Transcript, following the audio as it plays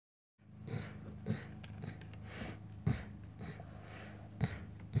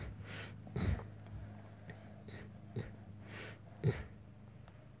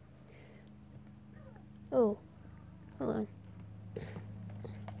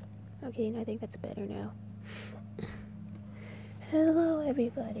Okay, I think that's better now. Hello,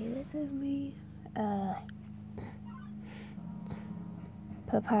 everybody. This is me,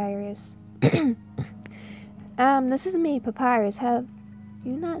 Papyrus. This is me, Papyrus. Have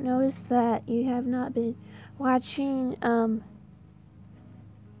you not noticed that you have not been watching,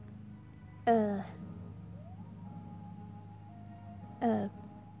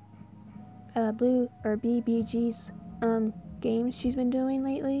 Blue or BBG's, games she's been doing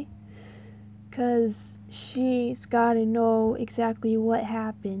lately? 'Cause she's gotta know exactly what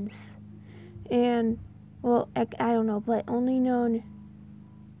happens. And, well, I don't know, but only known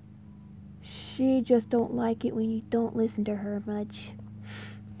she just don't like it when you don't listen to her much.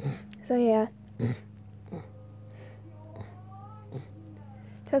 So yeah.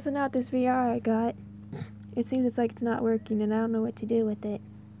 Testing out this VR I got. It seems like it's not working and I don't know what to do with it.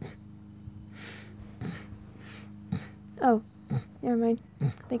 Oh, never mind.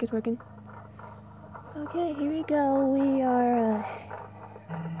 I think it's working. Okay, here we go. We are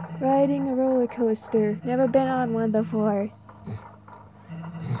riding a roller coaster. Never been on one before.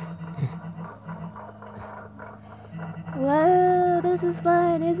 Whoa, this is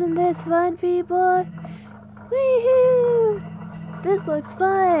fun. Isn't this fun, people? Woohoo! This looks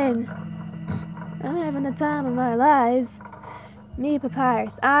fun. I'm having the time of my lives. Me,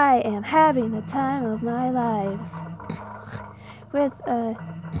 Papyrus, I am having the time of my lives. With a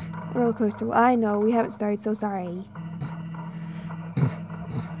roller coaster. Well, I know, we haven't started, so sorry.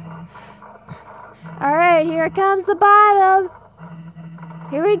 Alright, here comes the bottom.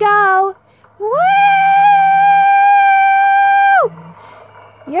 Here we go. Woo!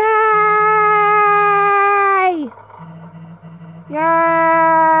 Yay!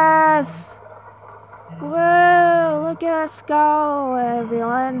 Yes! Whoa, look at us go,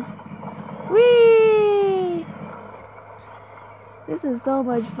 everyone. Whee! This is so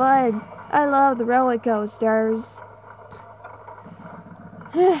much fun. I love the roller coasters.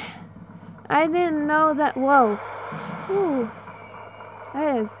 I didn't know that. Whoa. Ooh.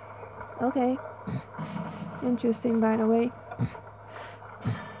 That is. Okay. Interesting, by the way.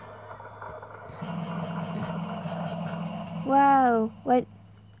 Wow. What?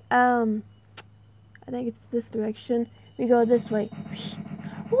 I think it's this direction. We go this way.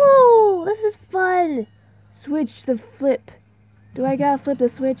 Woo! This is fun. Switch the flip. Do I gotta flip the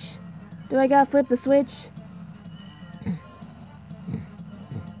switch? Do I gotta flip the switch?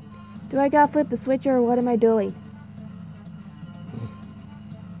 Do I gotta flip the switch or what am I doing?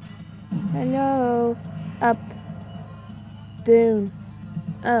 Hello? Up. Down.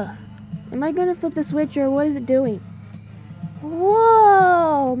 Am I gonna flip the switch or what is it doing?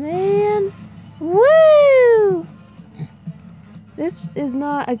 Whoa, man! Woo! This is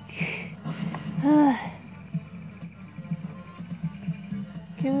not a...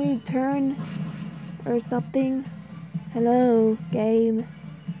 Can we turn or something? Hello, game.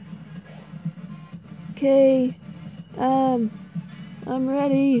 Okay. I'm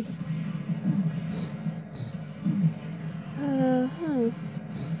ready.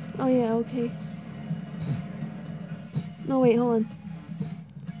 Oh yeah, okay. No, wait, hold on.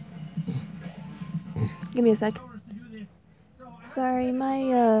 Give me a sec. Sorry,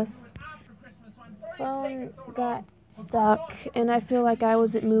 my phone got stuck and I feel like I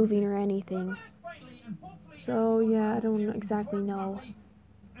wasn't moving or anything. So yeah, I don't exactly know.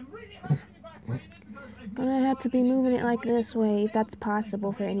 Gonna have to be moving it like this way if that's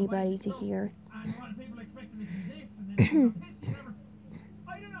possible for anybody to hear.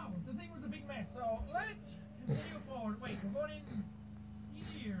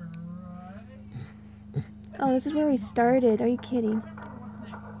 Oh, this is where we started. Are you kidding?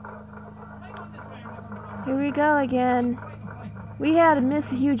 Here we go again. We had to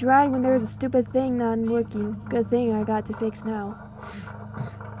miss a huge ride when there was a stupid thing not working. Good thing I got to fix now.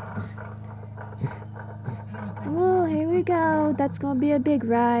 Whoa, here we go. That's gonna be a big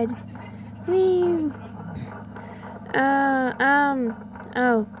ride. Whee!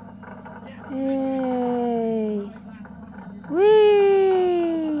 Oh. Hey.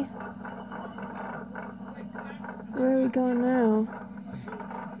 Whee! Where are we going now?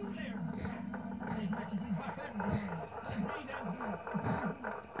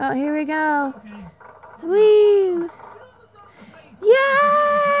 Oh, here we go. Whee! Yeah!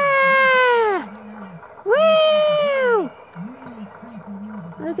 Woo!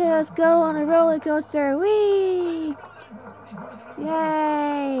 Look at us go on a roller coaster. Whee!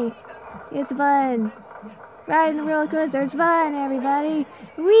 Yay! It's fun. Riding a roller coaster is fun, everybody.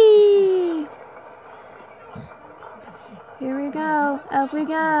 Whee! Here we go. Up we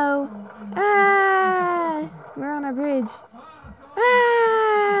go. Ah! We're on a bridge.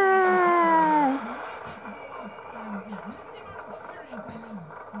 Ah!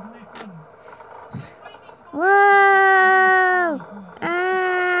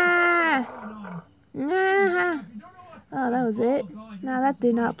 that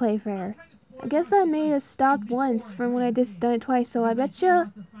did not play fair. I guess that made us stopped once from when I just done it twice, so I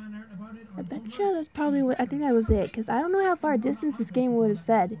betcha that's probably what, I think that was it, because I don't know how far distance this game would have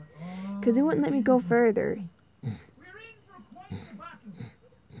said, because it wouldn't let me go further.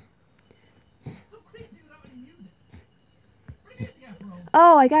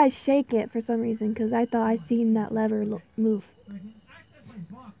 Oh, I gotta shake it for some reason, because I thought I seen that lever move.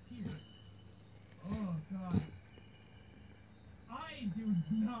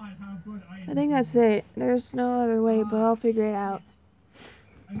 I think that's it. There's no other way, but I'll figure it out.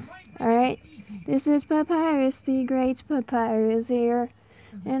 Alright, this is Papyrus, the great Papyrus here,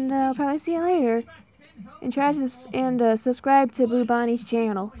 and I'll probably see you later. And try to subscribe to Blue Bonnie's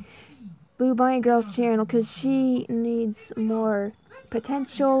channel, Blue Bonnie Girl's channel, because she needs more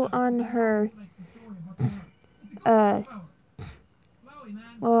potential on her, well,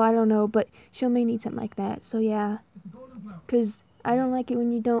 I don't know, but she may need something like that, so yeah, because I don't like it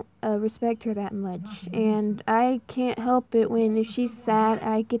when you don't respect her that much, and I can't help it when if she's sad,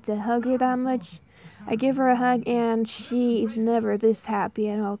 I get to hug her that much. I give her a hug, and she is never this happy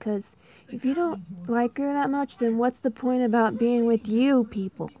at all, because if you don't like her that much, then what's the point about being with you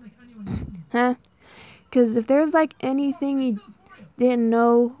people? Huh? Because if there's like anything you didn't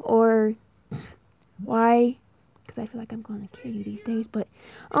know, or why, because I feel like I'm going to kill you these days, but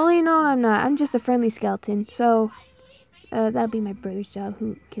only no, I'm not. I'm just a friendly skeleton, so that'll be my brother's job,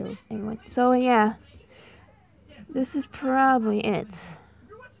 who kills everyone. So yeah, this is probably it.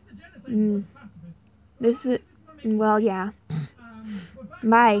 This is, well, yeah.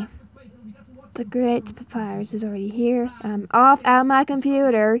 Bye. The great Papyrus is already here. I'm off out my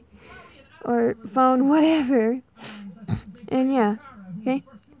computer or phone, whatever. And yeah, okay.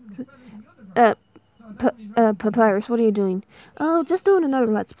 Papyrus, what are you doing? Oh, just doing another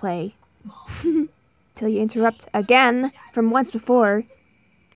Let's Play. Till you interrupt again from once before.